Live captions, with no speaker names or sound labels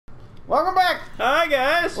Welcome back! Hi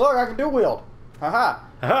guys! Look, I can dual wield. Haha.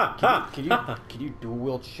 Ha Can you dual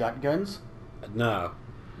wield shotguns? No.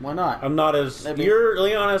 Why not? I'm not as... You're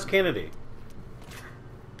Leon S. Kennedy.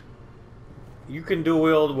 You can dual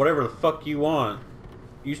wield whatever the fuck you want.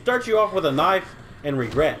 You start you off with a knife and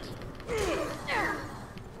regret. Is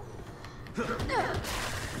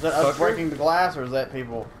that us breaking the glass, or is that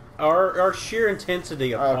people? Our sheer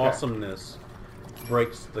intensity of Okay. awesomeness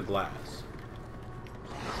breaks the glass.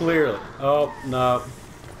 Clearly. Oh, no.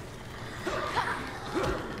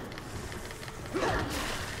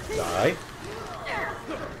 Die.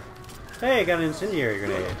 Hey, got an incendiary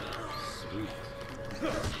grenade. Sweet.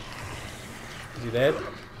 Is he dead?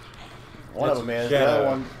 One of them is. The other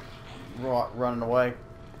one running away.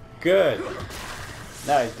 Good.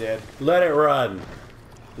 Now he's dead. Let it run.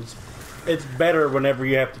 It's better whenever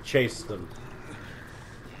you have to chase them.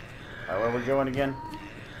 Where are we going again?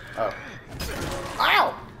 Oh.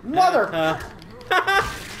 Ow! Mother!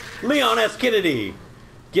 Leon S. Kennedy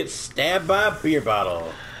gets stabbed by a beer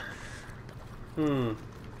bottle. I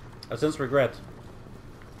sense regret.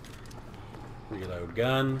 Reload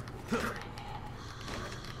gun.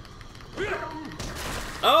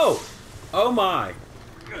 Oh! Oh my!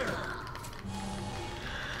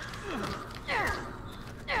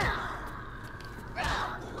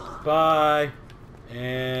 Bye.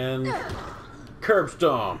 And curb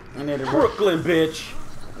stomp. I need to Brooklyn, bitch.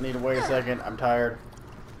 I need to wait a second. I'm tired.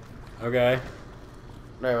 Okay.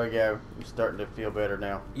 There we go. I'm starting to feel better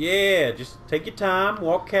now. Yeah, just take your time,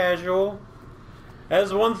 walk casual.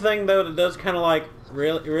 That's one thing though that does kind of like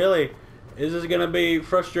really is this gonna be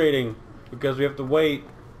frustrating because we have to wait,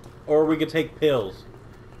 or we could take pills.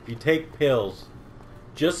 If you take pills,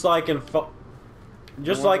 just like in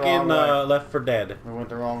Left 4 Dead. We went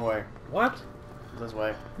the wrong way. What? This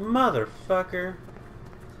way. Motherfucker.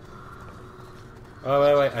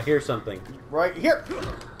 Oh wait, I hear something. Right here.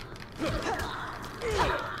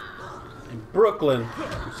 In Brooklyn,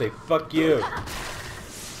 you say fuck you.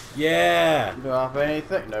 Yeah. Do I have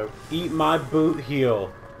anything? No. Eat my boot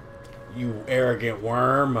heel, you arrogant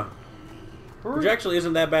worm. Which actually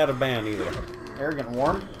isn't that bad a band either. Arrogant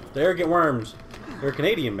worm? The Arrogant Worms. They're a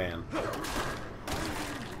Canadian band.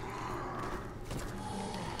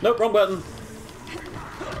 Nope, wrong button.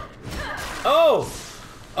 Oh!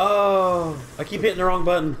 Oh! I keep hitting the wrong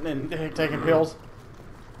button. And taking pills.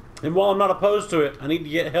 And while I'm not opposed to it, I need to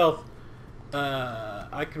get health.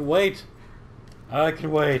 I can wait. I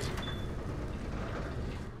can wait.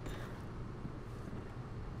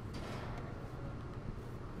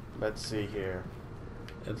 Let's see here.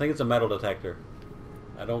 I think it's a metal detector.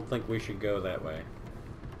 I don't think we should go that way.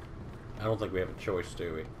 I don't think we have a choice,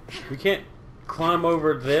 do we? We can't climb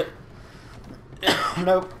over that.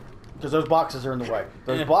 Nope. Because those boxes are in the way.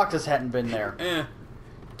 Those boxes hadn't been there.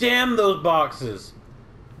 Damn those boxes!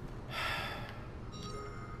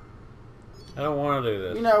 I don't want to do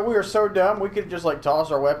this. You know, we are so dumb. We could just like toss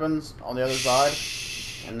our weapons on the other side,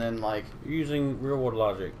 and then like using real world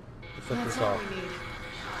logic to set this off.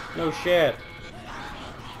 No shit.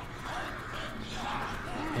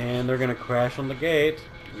 And they're gonna crash on the gate.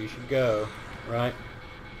 We should go, right?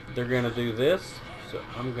 They're gonna do this, so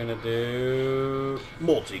I'm gonna do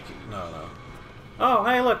multi. No. Oh,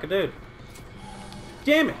 hey, look, a dude.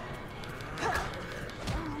 Damn it!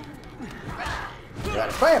 got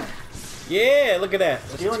it. Bam! Yeah, look at that.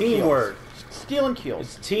 It's teamwork. Stealing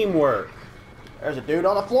kills. It's teamwork. There's a dude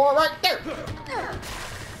on the floor right there.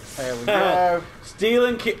 There we go.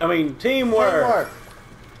 Teamwork. Teamwork.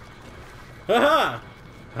 Ha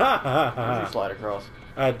ha. Where'd you slide across?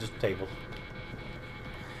 Just tables.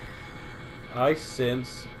 I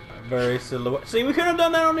sense a very silhouette. See, we could have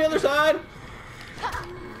done that on the other side.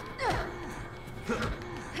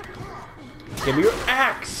 Give me your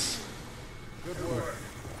axe. Good work.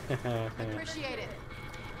 Appreciate it.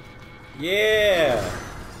 Yeah.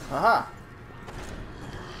 Aha.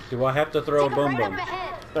 Do I have to throw a boom boom?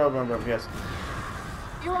 Throw a boom boom, yes.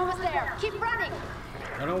 You're almost there. Keep running.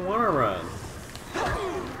 I don't want to run.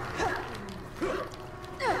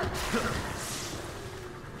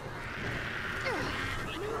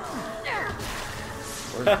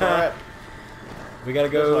 Where's the threat? We gotta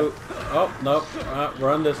go. Oh, nope.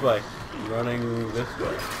 Run this way. Running this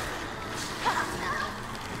way.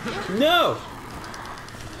 No!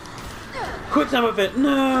 Quick time event.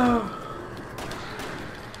 No!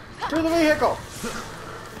 To the vehicle!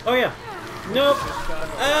 Oh, yeah. Nope.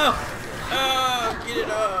 Ow! Oh, get it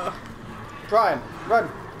off. Trying. Run.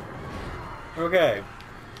 Okay.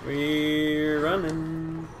 We're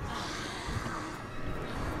running.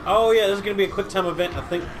 Oh, yeah, this is going to be a quick time event, I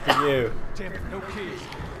think, for you. Damn it, no keys.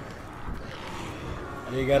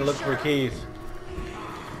 You gotta look for keys.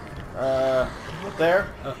 Up there?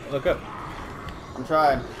 Look up. I'm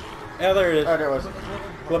trying. Yeah, there it is. Oh, there it was.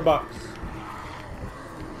 Glove box.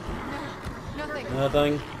 Nothing.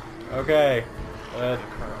 Nothing. Okay.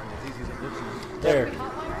 There.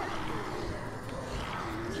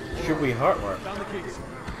 Should we hardwire?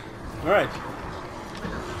 Alright.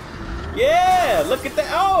 Yeah! Look at that!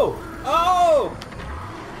 Oh! Oh!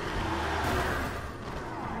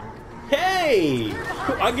 Hey!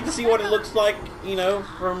 I get to see what it looks like, you know,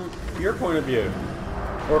 from your point of view.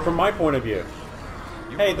 Or from my point of view.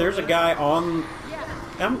 Hey, there's a guy on...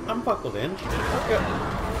 I'm buckled in.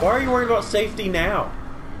 Why are you worried about safety now?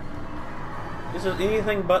 This is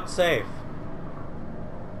anything but safe.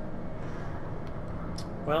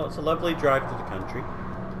 Well, it's a lovely drive to the country.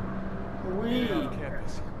 Wee. On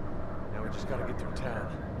campus. Now we just gotta get through town.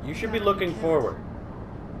 You should be looking forward.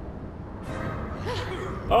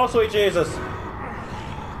 Oh, sweet Jesus.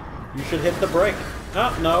 You should hit the brake.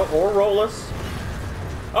 Oh, no, or roll us.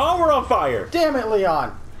 Oh, we're on fire. Damn it,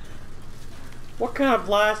 Leon. What kind of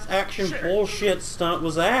last action bullshit stunt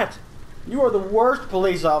was that? You are the worst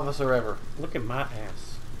police officer ever. Look at my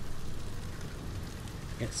ass.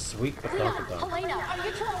 It's sweet but Leon, dunkin' dunk. Helena, are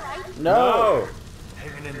you two alright? No.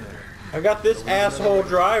 Hanging in there. I got this asshole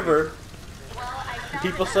driver. Well, I found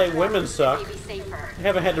People another say door women to suck. maybe safer. I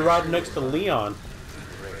haven't had to ride next to Leon.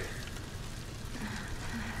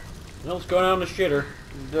 Well, let's go down the shitter.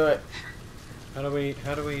 Do it. How do we...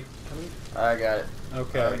 I got it.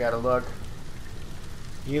 Okay. I gotta look.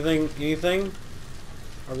 Anything?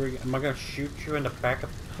 Am I gonna shoot you in the back of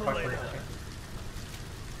the fucking...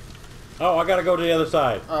 Oh, I gotta go to the other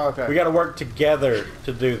side. Oh, okay. We gotta work together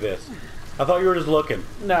to do this. I thought you were just looking.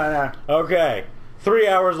 No. Okay. 3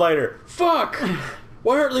 hours later. Fuck!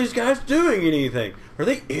 Why aren't these guys doing anything? Are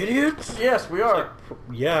they idiots? Yes, we are.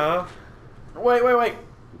 Yeah. Wait.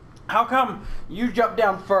 How come you jumped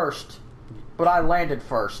down first, but I landed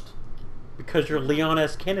first? Because you're Leon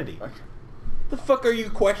S. Kennedy. The fuck are you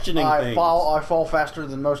questioning I things? fall faster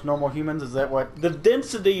than most normal humans. Is that what? The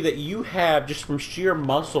density that you have just from sheer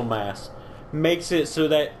muscle mass makes it so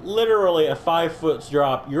that literally a 5 foot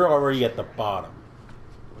drop, you're already at the bottom.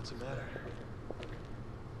 What's the matter?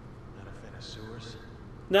 Not a fan of sewers?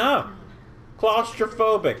 No.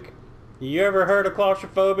 Claustrophobic. You ever heard of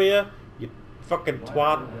claustrophobia? You fucking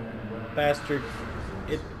twat bastard.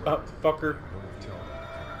 Fucker.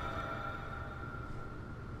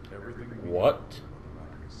 What?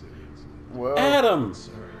 Whoa. Adam!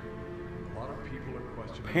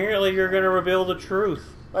 Apparently you're gonna reveal the truth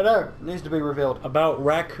I know. It needs to be revealed. about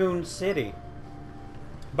Raccoon City.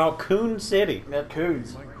 About Coon City. That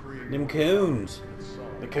coons. Them coons.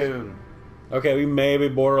 The coon. Okay, we may be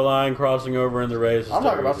borderline crossing over in the racist. I'm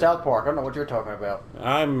talking about territory. South Park. I don't know what you're talking about.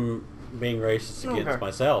 I'm being racist against Okay.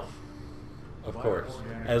 myself. Of course.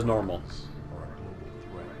 As normal.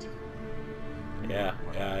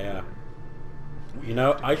 Yeah. You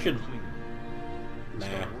know, I should... Nah.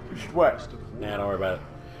 What? Nah, don't worry about it.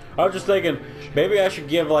 I was just thinking, maybe I should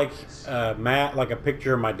give, like, Matt, like, a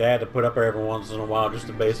picture of my dad to put up there every once in a while, just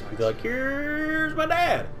to basically be like, here's my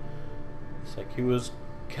dad. It's like, he was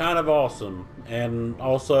kind of awesome. And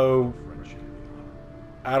also,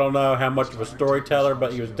 I don't know how much of a storyteller,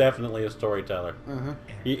 but he was definitely a storyteller. Mm-hmm.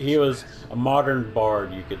 He was a modern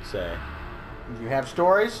bard, you could say. Do you have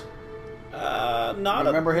stories? Not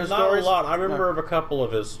remember his not stories? a lot. I remember No. of a couple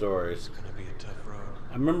of his stories. It's gonna be a tough road.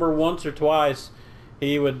 I remember once or twice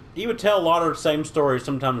he would tell a lot of the same stories,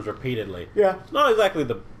 sometimes repeatedly. Yeah. It's not exactly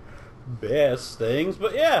the best things,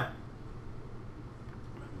 but yeah.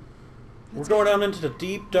 We're going down into the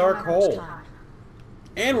deep dark hole,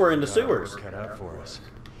 and we're in the sewers. Cut out for us.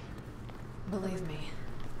 Believe me,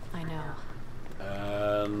 I know.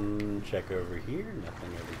 Check over here. Nothing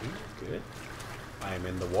over here. Good. I am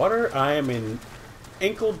in the water. I am in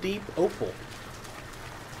ankle deep opal.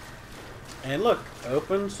 And look,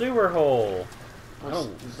 open sewer hole.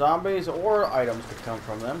 Oh, Zombies or items could come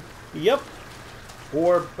from them. yep.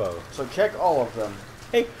 Or both. So check all of them.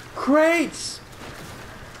 Hey, crates!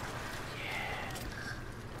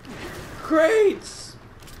 Crates!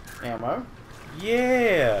 Ammo.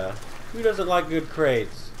 Yeah. Who doesn't like good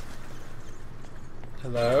crates?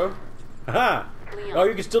 Hello? Aha! Oh,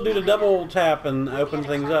 you can still do the double tap and open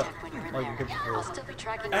things up. Like you could I'll before. still be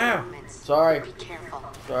tracking Ow. your movements. Sorry. Be careful.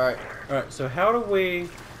 Alright. Alright, so how do we...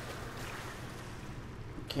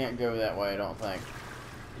 Can't go that way, I don't think.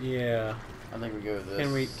 Yeah. I think we go with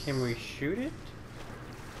this. Can we shoot it?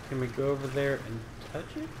 Can we go over there and touch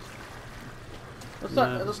it?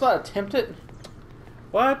 No. Let's not attempt it.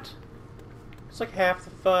 What? It's like half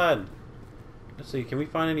the fun. Let's see, can we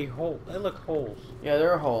find any holes? They look holes. Yeah,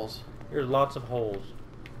 there are holes. There's lots of holes.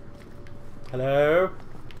 Hello?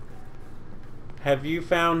 Have you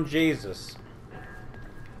found Jesus?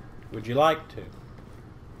 Would you like to?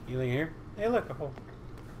 Anything here? Hey, look, a hole.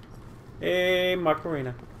 Hey,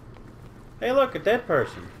 Macarena. Hey, look, a dead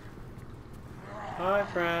person. Hi,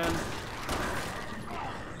 friend.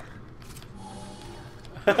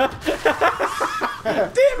 Damn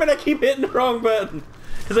it, I keep hitting the wrong button.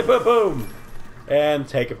 It's like, boom. And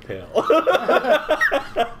take a pill.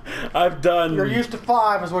 I've done... You're used to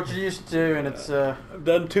 5 is what you're used to, and it's, I've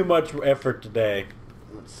done too much effort today.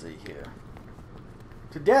 Let's see here.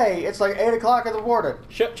 Today, it's like 8 o'clock in the morning.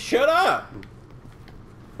 Shut up!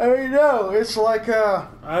 I mean, no, it's like,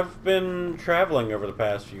 I've been traveling over the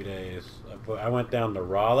past few days. I went down to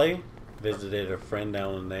Raleigh, visited a friend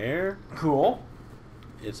down there. Cool.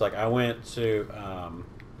 It's like I went to,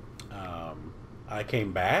 I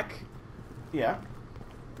came back. Yeah.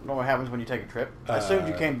 I know what happens when you take a trip. I assumed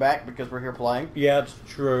you came back because we're here playing. Yeah, it's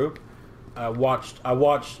true. We watched the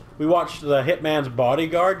Hitman's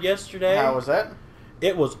Bodyguard yesterday. How was that?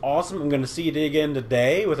 It was awesome. I'm going to see it again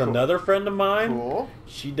today with another friend of mine. Cool.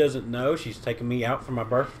 She doesn't know. She's taking me out for my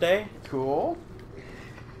birthday. Cool.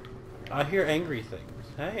 I hear angry things.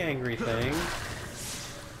 Hey, angry things.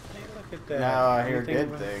 Hey, look at that. Now I hear Anything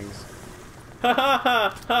good things. Ha ha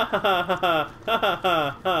ha ha ha ha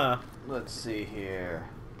ha ha. Let's see here.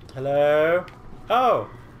 Hello? Oh.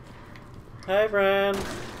 Hey, friend.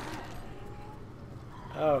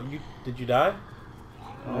 Oh, did you die?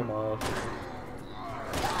 Almost.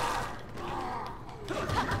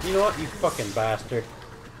 You know what, you fucking bastard.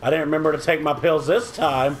 I didn't remember to take my pills this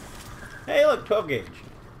time. Hey, look, 12 gauge.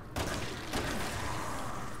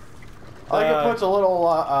 I think it puts a little,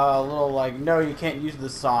 like, no, you can't use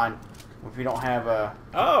this sign if you don't have a...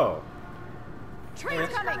 Oh. Train's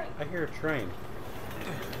coming! I hear a train.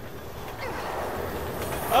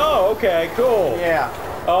 Oh, okay, cool. Yeah.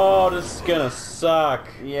 Oh, this is gonna suck.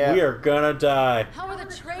 Yeah. We are gonna die. How are the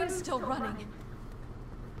trains still running?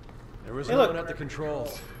 There was Hey, no look. one at the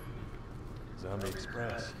controls. Zombie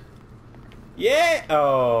Express. Yeah!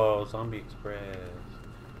 Oh, Zombie Express.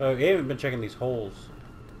 Oh, you haven't been checking these holes.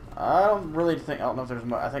 I don't really think... I don't know if there's...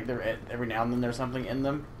 I think there every now and then there's something in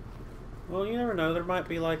them. Well, you never know. There might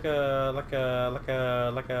be like a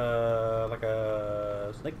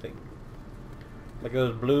snake thing. Like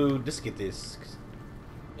those blue disky discs.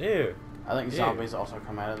 Ew. I think Ew. zombies also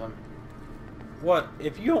come out of them. What?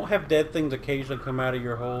 If you don't have dead things occasionally come out of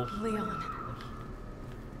your holes? Leon.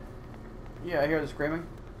 Yeah, I hear the screaming.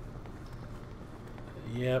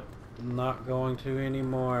 Yep. Not going to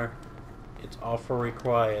anymore. It's awfully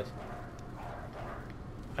quiet.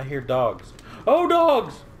 I hear dogs. Oh,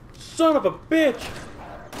 dogs! Son of a bitch!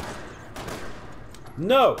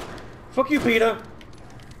 No! Fuck you, Peter!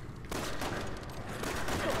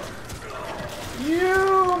 You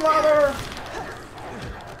mother!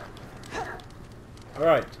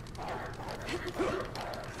 Alright.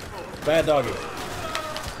 Bad doggy.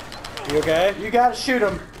 You okay? You gotta shoot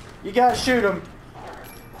him. You gotta shoot him.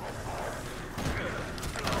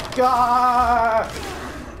 God!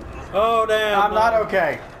 Oh, damn. I'm not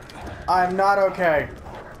okay. I'm not okay.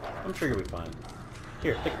 I'm sure you'll be fine.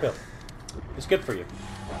 Here, take a pill. It's good for you.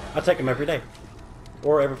 I take them every day.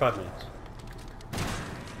 Or every 5 minutes.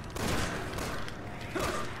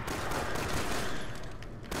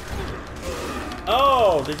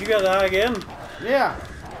 Oh, did you guys die again? Yeah.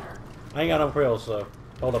 I ain't got no pills, so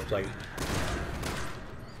hold up a second.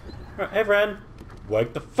 Alright, hey, friend.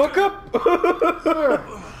 Wake the fuck up!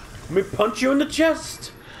 Let me punch you in the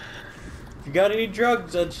chest! If you got any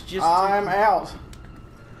drugs, that's just... I'm out.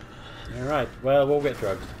 Alright, well, we'll get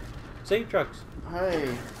drugs. See? Drugs.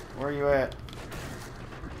 Hey, where you at?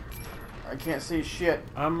 I can't see shit.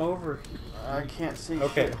 I'm over here. I can't see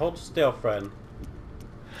Okay, shit. hold still, friend.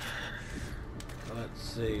 Let's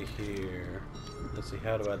see here. Let's see,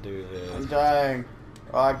 how do I do I'm this? dying.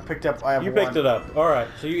 Oh, I picked up. I have You one. picked it up. Alright,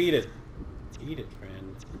 so you eat it. Eat it,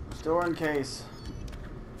 friend. Store in case.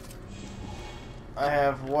 I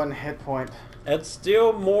have 1 hit point. That's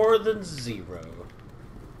still more than 0.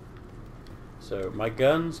 So, my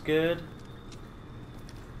gun's good.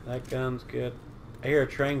 That gun's good. I hear a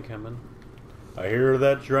train coming. I hear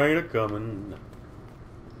that train a coming.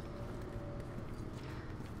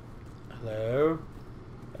 Hello?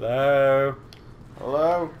 Hello?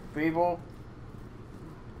 Hello, people.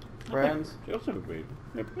 Friends.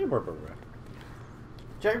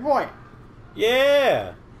 Checkpoint.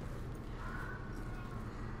 Yeah!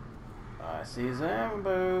 I see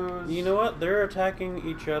Zambos. You know what? They're attacking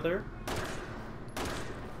each other.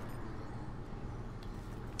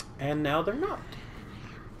 And now they're not.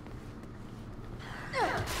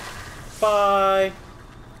 Bye.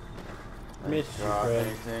 Missed you, Drop friend.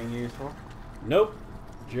 anything useful? Nope.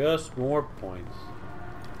 Just more points.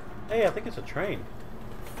 Hey, I think it's a train.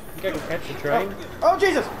 You think I can catch the train? Oh,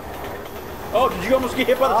 Jesus! Oh, did you almost get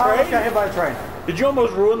hit by the I train? almost got hit by a train. Did you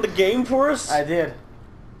almost ruin the game for us? I did.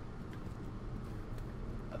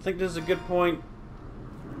 I think this is a good point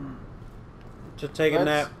to take a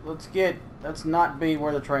nap. Let's not be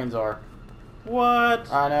where the trains are.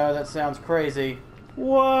 What? I know, that sounds crazy.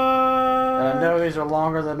 What? And I know these are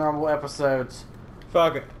longer than normal episodes.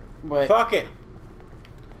 Fuck it. But Fuck it.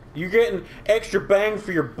 You're getting extra bang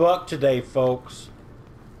for your buck today, folks.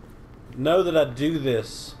 Know that I do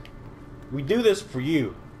this. We do this for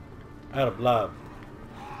you. Out of love.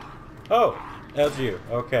 Oh, that's you.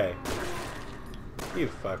 Okay. You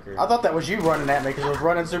fucker. I thought that was you running at me because I was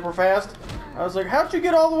running super fast. I was like, how'd you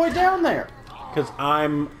get all the way down there? Because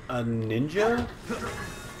I'm a ninja?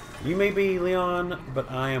 You may be Leon, but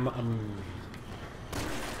I am a...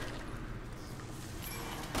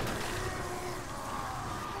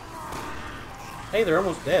 Hey, they're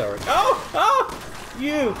almost dead already. Oh! Oh!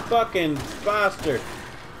 You fucking bastard!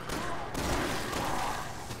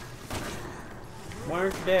 Why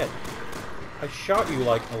aren't you dead? I shot you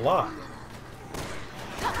like a lot.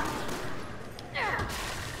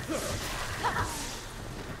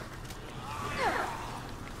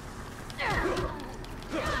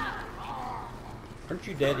 Aren't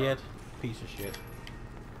you dead yet? Piece of shit.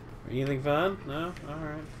 Anything fun? No?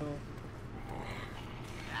 Alright, cool.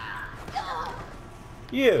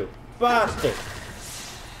 You bastard!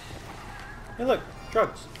 Hey look,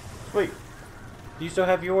 drugs. Sweet. Do you still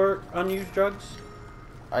have your unused drugs?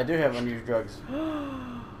 I do have unused drugs.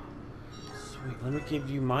 Sweet, let me give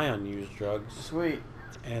you my unused drugs. Sweet.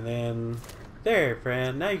 And then, there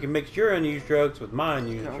friend, now you can mix your unused drugs with my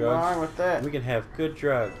unused Come drugs. on with that. We can have good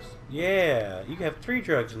drugs. Yeah, you can have 3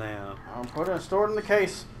 drugs now. I'm putting it stored in the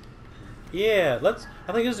case. Yeah,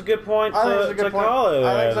 I think this is a good point I think it's to, a good to point. call it.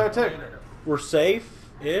 I think so too. We're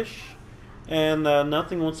safe-ish, and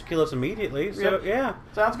nothing wants to kill us immediately. So Yep. yeah,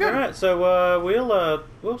 Sounds good. All right, so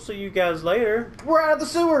we'll see you guys later. We're out of the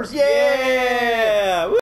sewers. Yay! Yeah!